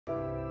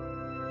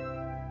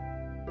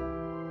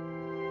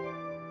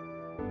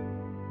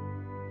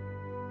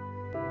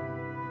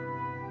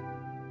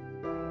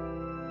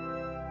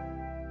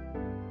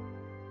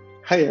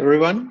Hi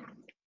everyone.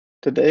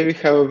 Today we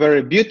have a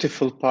very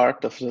beautiful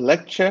part of the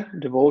lecture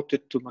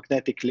devoted to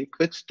magnetic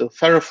liquids, to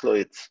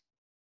ferrofluids.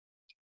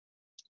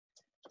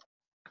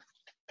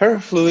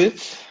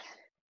 Ferrofluids,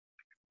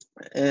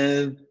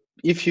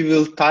 if you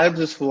will type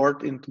this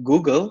word into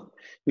Google,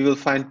 you will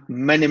find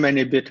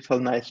many beautiful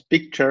nice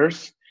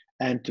pictures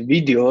and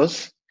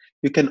videos.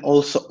 You can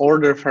also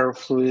order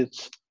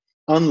ferrofluids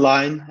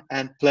online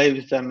and play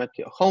with them at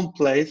your home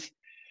place.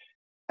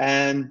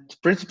 And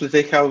principally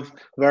they have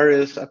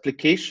various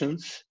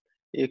applications.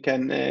 You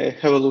can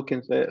have a look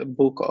in the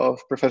book of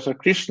Professor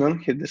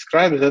Krishnan. He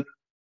describes it.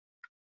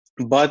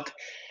 But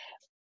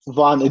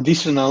one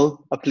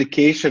additional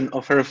application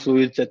of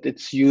ferrofluids that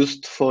it's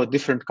used for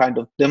different kind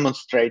of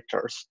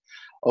demonstrators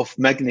of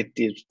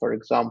magnetism, for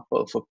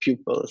example, for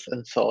pupils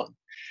and so on,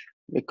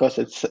 because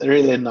it's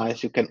really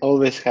nice. You can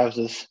always have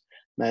these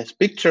nice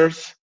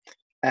pictures,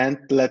 and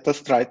let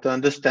us try to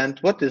understand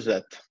what is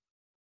that.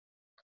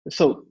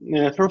 So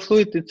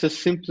ferrofluid, it's the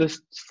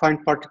simplest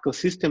fine particle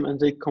system, and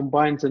they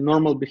combine the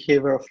normal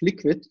behavior of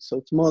liquid, so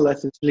it's more or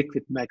less a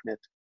liquid magnet,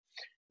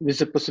 with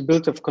the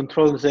possibility of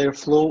controlling their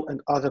flow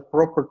and other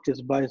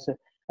properties by the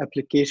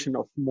application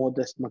of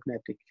modest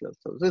magnetic field.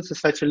 So this is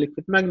such a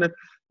liquid magnet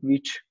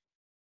which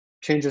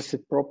changes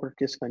its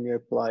properties when you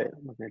apply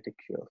a magnetic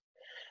field.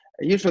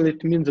 Usually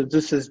it means that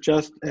this is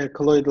just a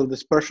colloidal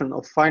dispersion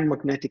of fine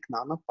magnetic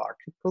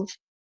nanoparticles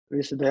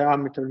with a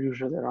diameter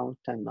usually around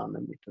 10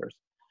 nanometers.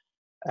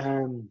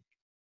 And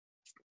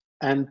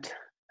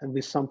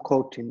with some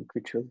coating,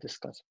 which we'll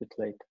discuss a bit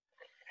later.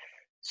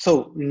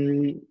 So,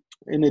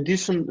 in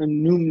addition,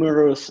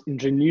 numerous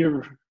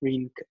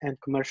engineering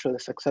and commercially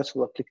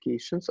successful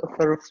applications of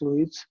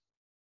ferrofluids,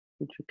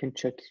 which you can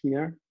check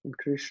here in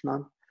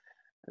Krishnan.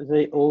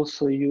 They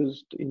also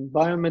used in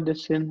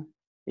biomedicine,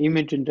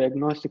 imaging,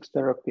 diagnostics,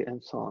 therapy, and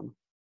so on.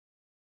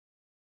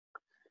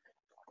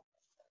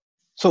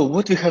 So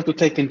what we have to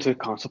take into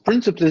account? So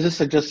principally,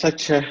 this is just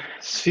such a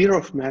sphere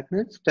of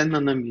magnets, 10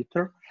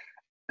 nanometer.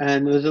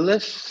 And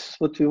nevertheless,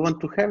 what we want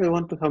to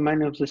have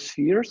many of the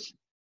spheres.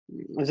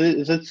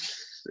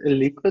 That's a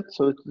liquid,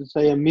 so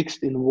they are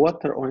mixed in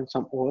water or in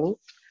some oil.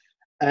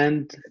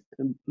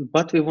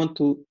 But we want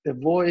to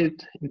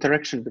avoid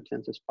interaction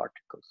between these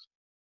particles.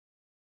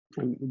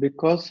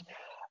 Because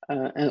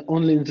and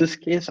only in this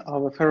case,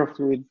 our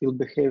ferrofluid will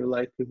behave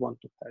like we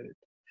want to have it.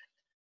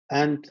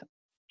 And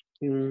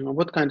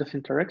what kind of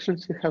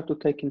interactions we have to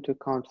take into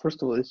account?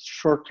 First of all, it's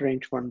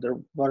short-range van der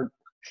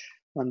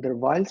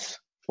Waals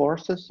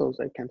forces, so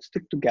they can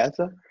stick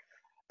together.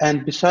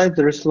 And besides,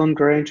 there is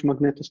long-range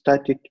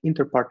magnetostatic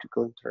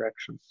interparticle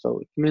interaction. So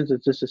it means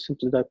that this is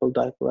simply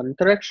dipole-dipole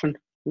interaction.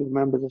 You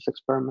remember this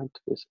experiment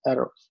with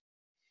arrows.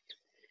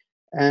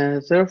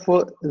 And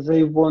therefore,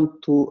 they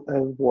want to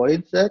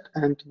avoid that.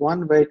 And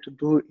one way to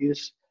do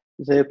is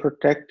they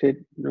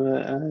protected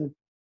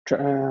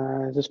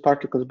these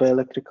particles by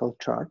electrical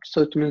charge.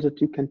 So it means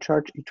that you can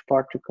charge each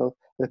particle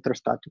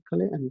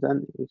electrostatically, and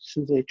then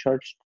since they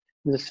charged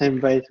in the same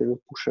way, they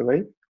will push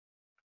away.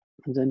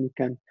 And then you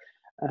can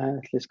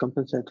at least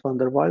compensate van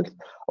der Waals.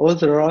 Or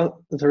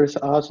there is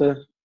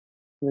other,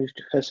 which,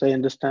 as I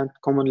understand,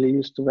 commonly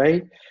used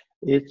way.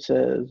 It's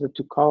the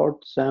to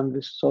coat them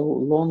with so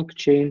long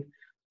chain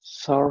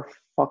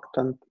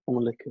surfactant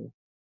molecule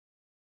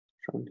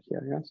shown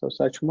here. Yeah, so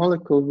such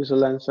molecule with a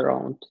length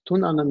around 2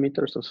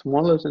 nanometers or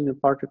smaller than the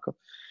particle,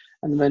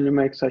 and when you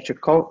make such a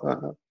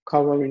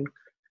covering,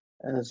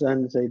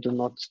 then they do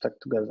not stick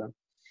together.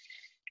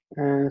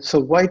 So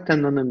why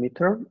 10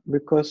 nanometer?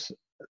 Because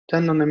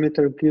 10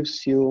 nanometer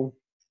gives you,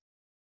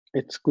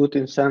 it's good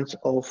in sense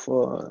of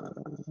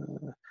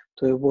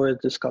to avoid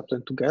this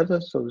coupling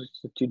together, so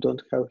that you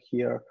don't have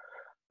here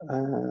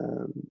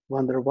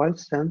van der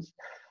Waals sense.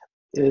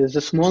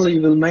 The smaller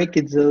you will make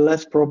it, the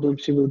less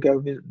problems you will get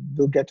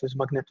with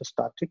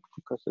magnetostatic,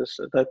 because this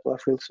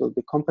dipolar fields will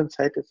be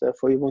compensated.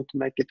 Therefore, you want to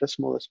make it as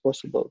small as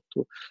possible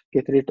to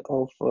get rid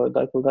of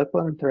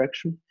dipole-dipole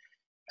interaction.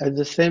 At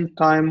the same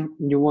time,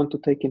 you want to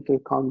take into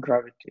account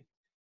gravity.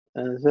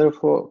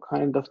 Therefore,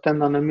 kind of 10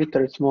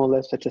 nanometer, it's more or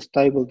less such a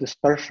stable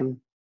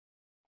dispersion,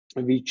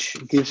 which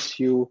gives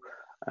you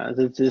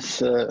that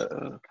these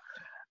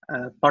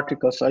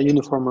particles are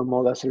uniformly more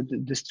or less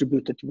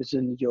distributed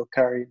within your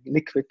carrying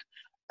liquid,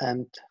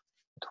 and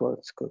it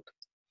works good.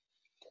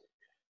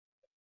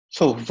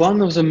 So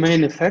one of the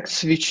main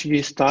effects which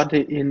we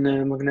study in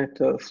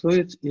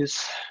magnetofluids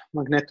is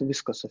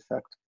magneto-viscous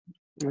effect,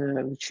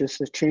 which is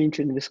a change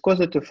in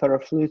viscosity of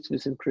ferrofluids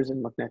with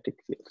increasing magnetic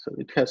field. So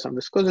it has some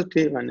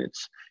viscosity when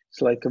it's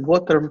like a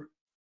water,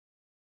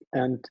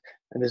 and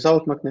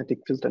without magnetic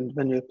field, and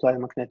when you apply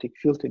magnetic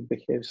field, it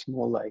behaves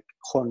more like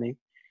honey,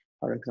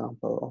 for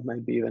example, or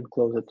maybe even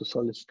closer to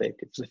solid state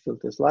if the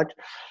field is large.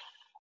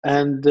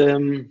 And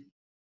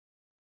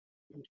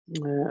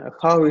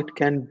how it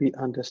can be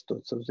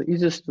understood. So the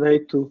easiest way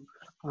to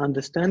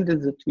understand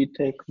is that we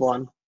take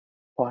one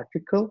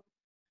particle,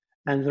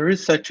 and there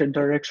is such a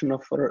direction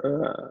of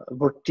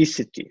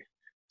vorticity.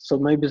 So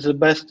maybe the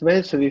best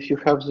way, so if you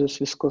have these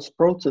viscous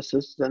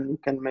processes, then you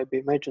can maybe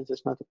imagine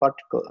this matter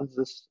particle as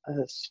this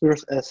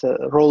spheres as a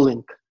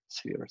rolling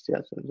spheres.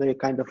 Yeah, so they're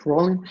kind of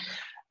rolling,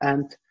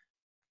 and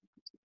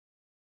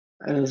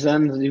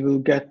then you will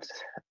get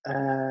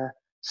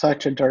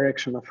such a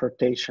direction of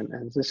rotation,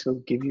 and this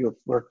will give you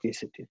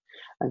vorticity.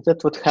 And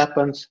that's what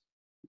happens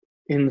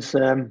in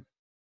the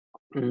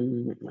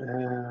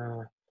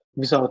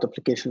without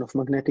application of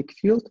magnetic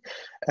field.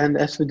 And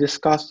as we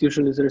discussed,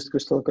 usually there is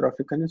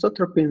crystallographic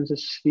anisotropy in the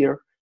sphere.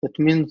 That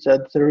means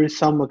that there is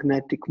some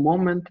magnetic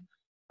moment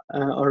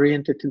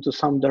oriented into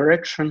some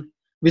direction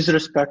with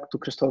respect to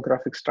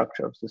crystallographic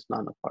structure of this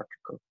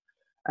nanoparticle.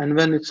 And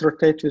when it's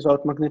rotated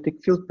without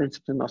magnetic field,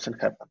 principally nothing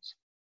happens.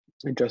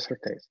 It just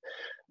rotates.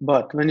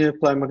 But when you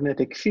apply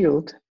magnetic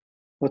field,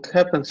 what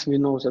happens, we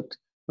know that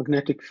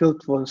magnetic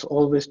field wants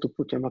always to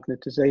put a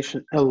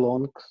magnetization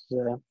along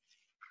the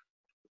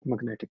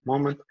magnetic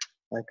moment,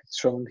 like it's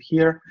shown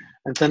here.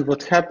 And then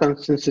what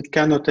happens, since it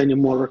cannot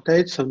anymore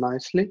rotate so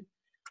nicely,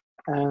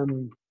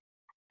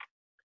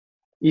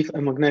 if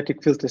a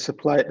magnetic field is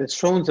applied as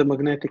shown, the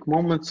magnetic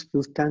moments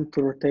will tend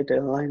to rotate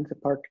and align the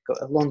particle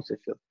along the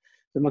field.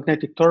 The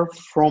magnetic torque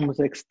from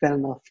the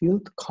external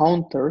field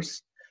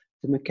counters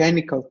the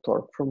mechanical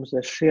torque from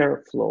the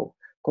shear flow,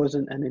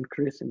 causing an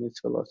increase in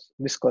its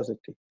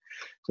viscosity.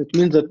 So it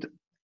means that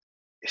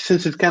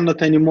since it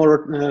cannot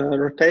anymore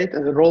rotate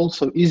and roll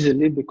so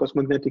easily because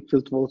magnetic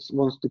field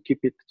wants to keep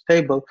it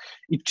stable,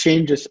 it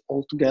changes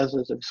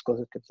altogether the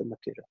viscosity of the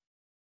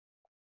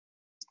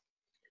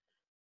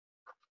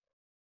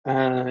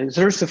material.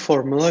 There's a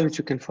formula which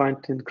you can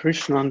find in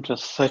Krishnan,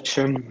 just such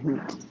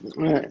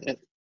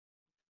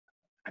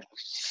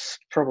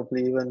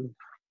probably even,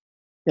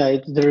 yeah,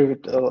 it's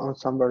derived on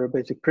some very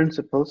basic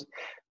principles.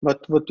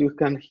 But what you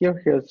can hear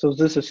here, so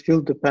this is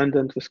field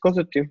dependent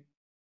viscosity.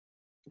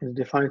 It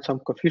defines some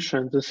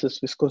coefficient. This is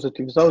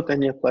viscosity without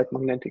any applied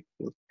magnetic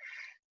field.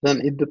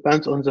 Then it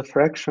depends on the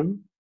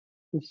fraction.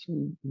 It's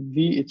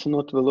V, it's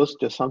not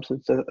velocity or something,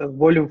 it's a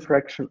volume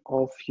fraction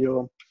of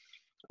your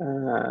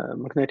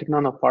magnetic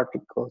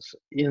nanoparticles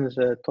in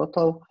the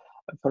total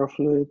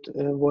ferrofluid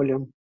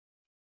volume.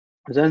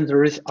 Then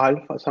there is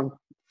alpha, some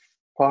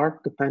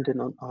part depending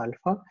on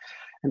alpha.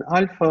 And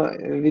alpha,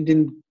 we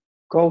didn't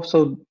go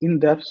so in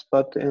depth,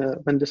 but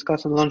when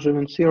discussing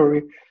Langevin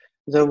theory,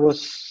 there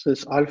was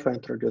this alpha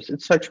introduced.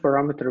 It's such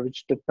parameter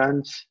which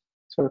depends,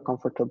 it's very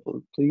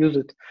comfortable to use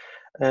it.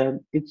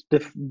 It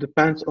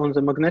depends on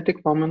the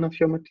magnetic moment of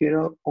your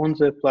material, on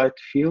the applied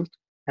field,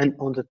 and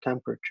on the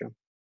temperature.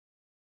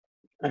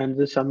 And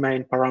these are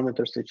main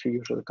parameters that you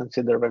usually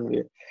consider when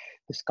we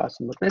discuss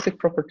magnetic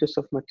properties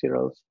of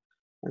materials.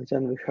 And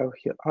then we have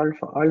here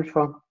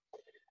alpha.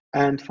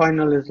 And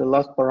finally, the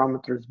last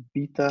parameter is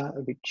beta,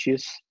 which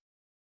is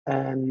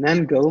an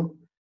angle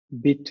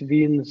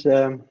between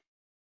the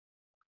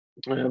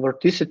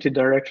vorticity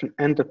direction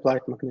and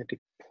applied magnetic.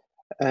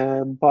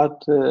 And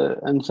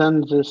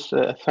then this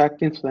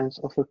effect influence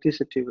of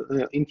vorticity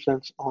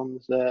influence on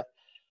the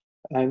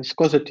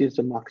viscosity is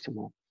the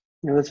maximum.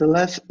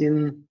 Nevertheless,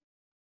 in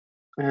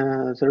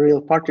the real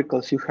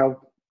particles, you have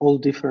all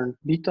different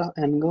beta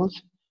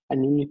angles,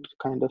 and you need to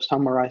kind of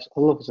summarize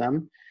all of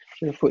them.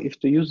 Therefore, if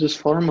to use this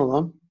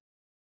formula,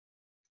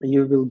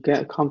 you will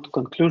come to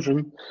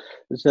conclusion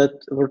that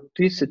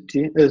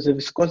vorticity, the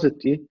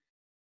viscosity,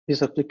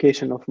 this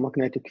application of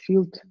magnetic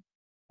field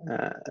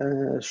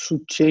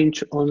should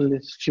change only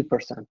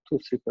 3%,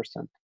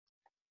 2-3%.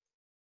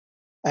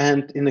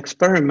 And in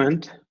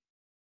experiment,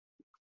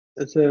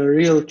 the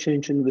real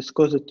change in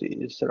viscosity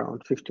is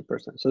around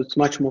 50%. So it's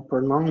much more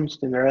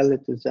pronounced in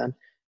reality than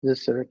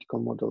this theoretical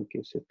model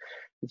gives you.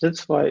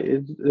 That's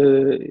why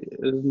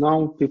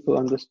now people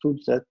understood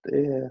that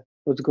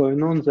what's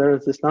going on there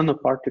is this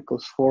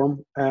nanoparticles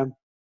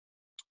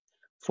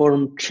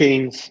form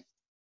chains.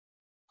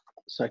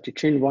 Such a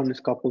chain, one is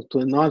coupled to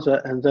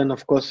another, and then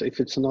of course if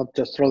it's not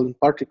just rolling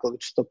particle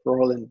which stop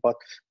rolling, but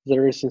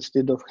there is,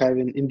 instead of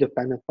having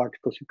independent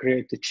particles, you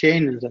create a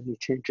chain and then you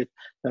change its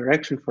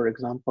direction, for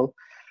example,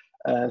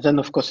 then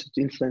of course it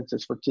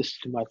influences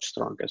vorticity much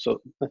stronger.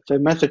 So the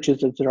message is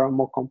that there are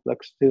more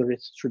complex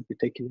theories that should be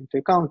taken into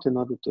account in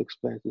order to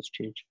explain this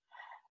change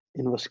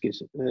in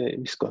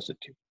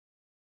viscosity.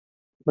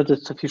 But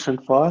it's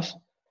sufficient for us.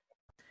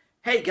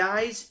 Hey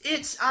guys,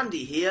 it's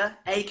Andy here,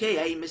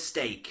 aka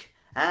Mistake.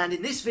 And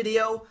in this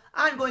video,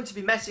 I'm going to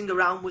be messing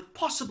around with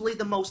possibly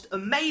the most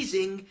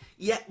amazing,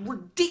 yet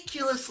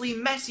ridiculously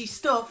messy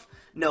stuff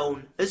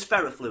known as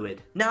ferrofluid.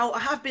 Now, I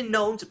have been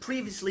known to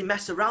previously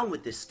mess around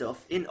with this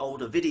stuff in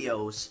older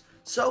videos,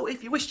 so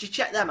if you wish to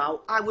check them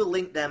out, I will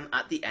link them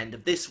at the end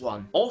of this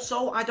one.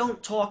 Also, I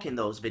don't talk in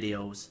those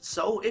videos,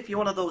 so if you're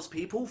one of those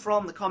people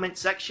from the comment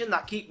section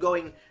that keep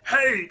going,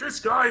 "Hey, this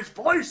guy's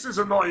voice is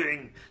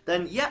annoying,"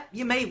 then yep,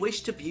 you may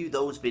wish to view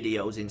those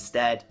videos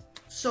instead.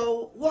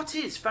 So, what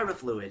is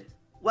ferrofluid?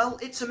 Well,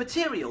 it's a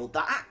material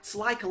that acts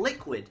like a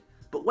liquid,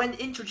 but when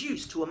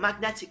introduced to a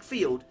magnetic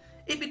field,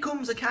 it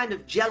becomes a kind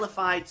of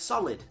jellified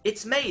solid.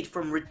 It's made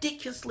from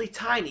ridiculously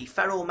tiny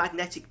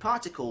ferromagnetic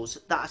particles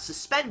that are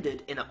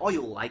suspended in an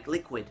oil-like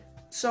liquid.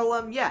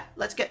 So yeah,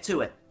 let's get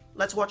to it.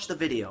 Let's watch the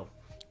video.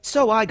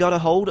 So I got a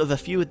hold of a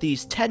few of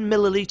these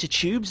 10ml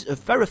tubes of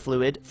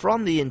ferrofluid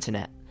from the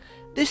internet.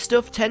 This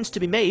stuff tends to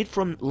be made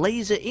from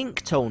laser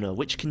ink toner,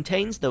 which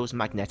contains those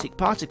magnetic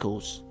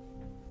particles.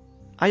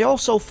 I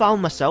also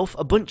found myself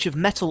a bunch of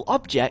metal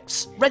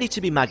objects ready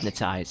to be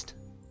magnetized.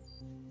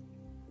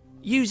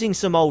 Using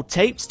some old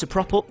tapes to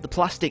prop up the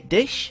plastic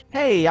dish,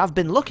 hey, I've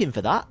been looking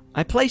for that,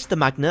 I placed the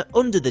magnet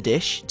under the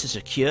dish to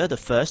secure the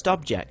first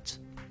object.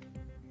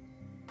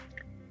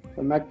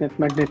 The magnet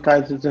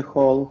magnetizes the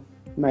whole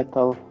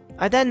metal.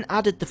 I then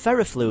added the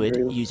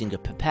ferrofluid using a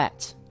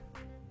pipette.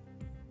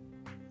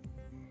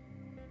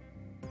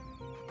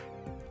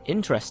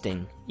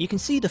 Interesting, you can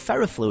see the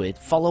ferrofluid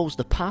follows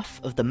the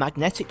path of the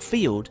magnetic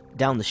field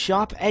down the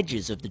sharp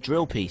edges of the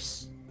drill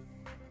piece.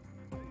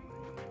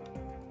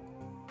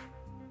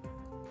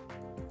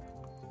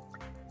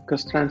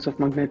 Because strands of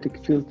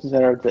magnetic fields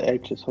there at the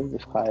edges of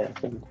this higher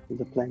than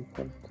the plane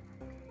point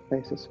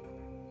faces.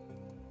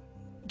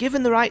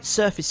 Given the right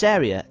surface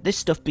area, this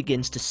stuff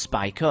begins to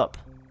spike up.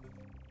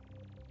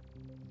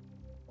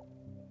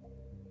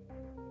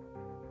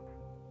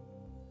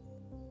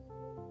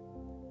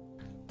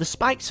 The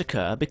spikes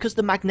occur because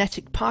the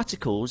magnetic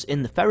particles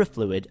in the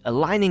ferrofluid are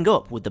lining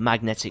up with the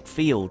magnetic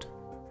field.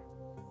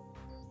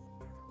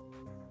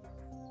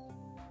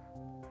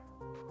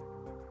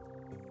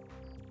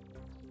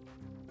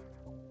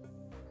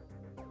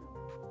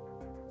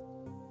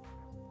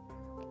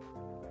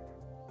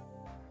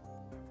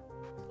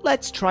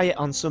 Let's try it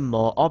on some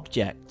more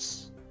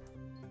objects.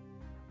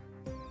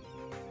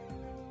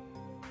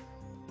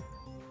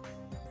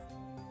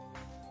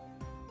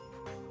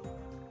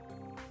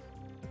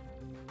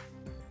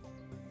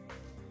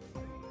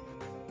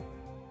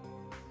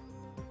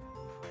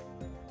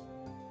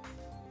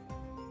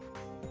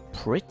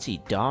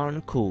 Pretty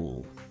darn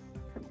cool.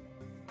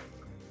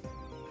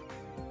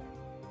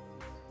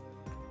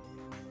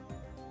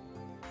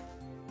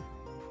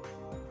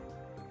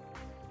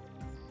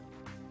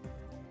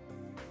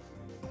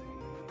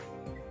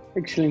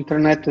 Actually,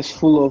 internet is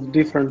full of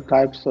different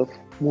types of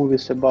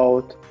movies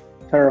about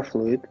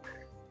ferrofluid.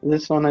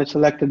 This one I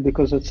selected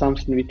because it's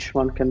something which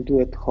one can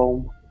do at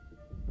home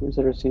if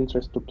there is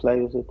interest to play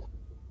with it.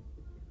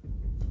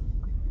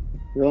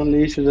 The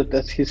only issue that,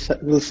 as he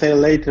will say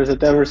later,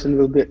 that everything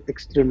will be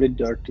extremely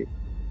dirty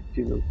if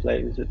you will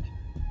play with it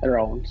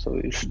around, so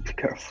you should be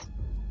careful.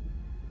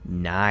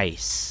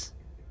 Nice.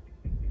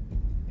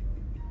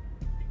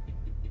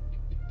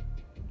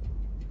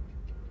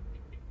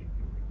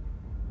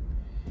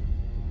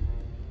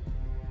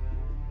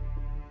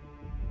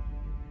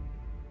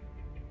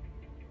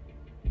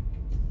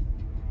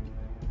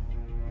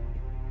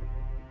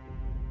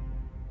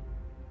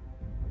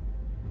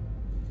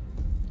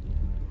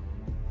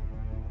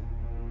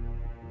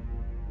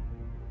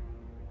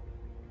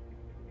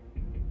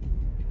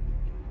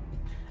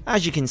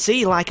 As you can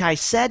see, like I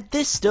said,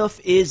 this stuff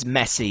is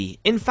messy.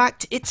 In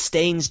fact, it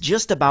stains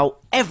just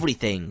about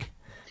everything.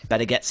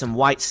 Better get some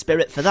white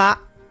spirit for that.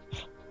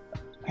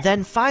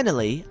 Then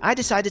finally, I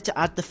decided to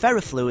add the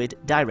ferrofluid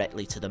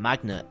directly to the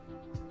magnet.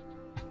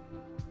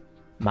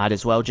 Might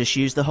as well just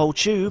use the whole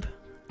tube.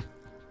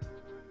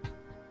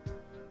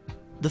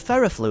 The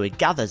ferrofluid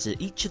gathers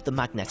at each of the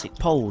magnetic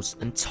poles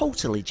and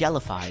totally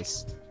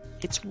jellifies.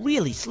 It's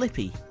really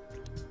slippy.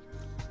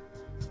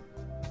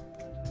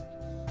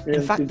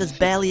 In fact, there's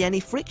barely any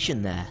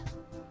friction there.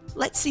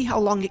 Let's see how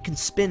long it can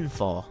spin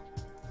for.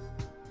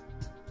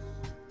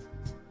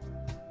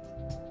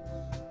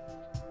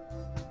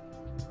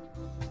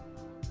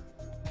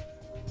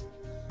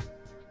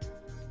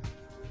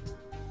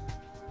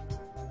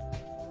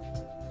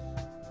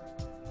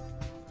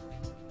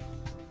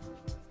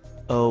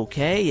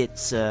 Okay,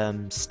 it's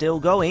still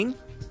going.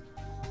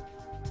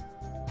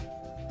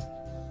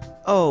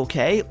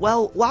 Okay,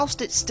 well,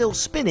 whilst it's still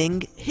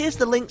spinning, here's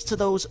the links to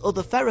those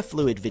other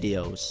ferrofluid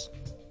videos.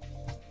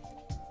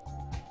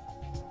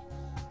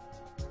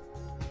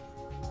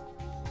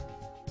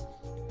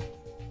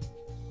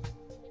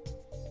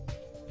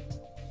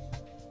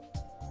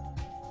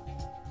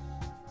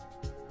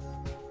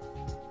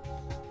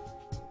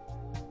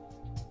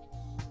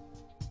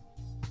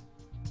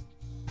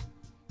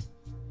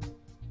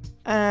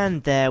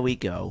 And there we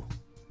go.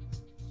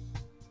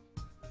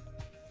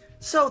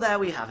 So there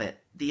we have it.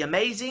 The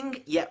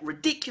amazing, yet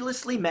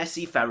ridiculously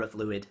messy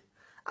ferrofluid.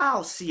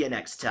 I'll see you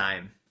next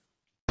time.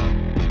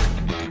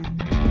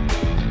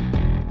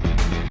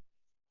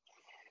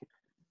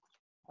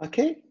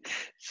 Okay,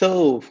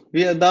 so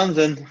we are done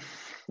then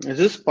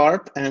this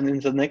part, and in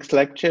the next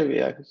lecture we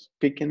are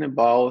speaking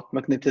about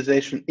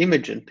magnetization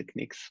imaging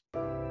techniques.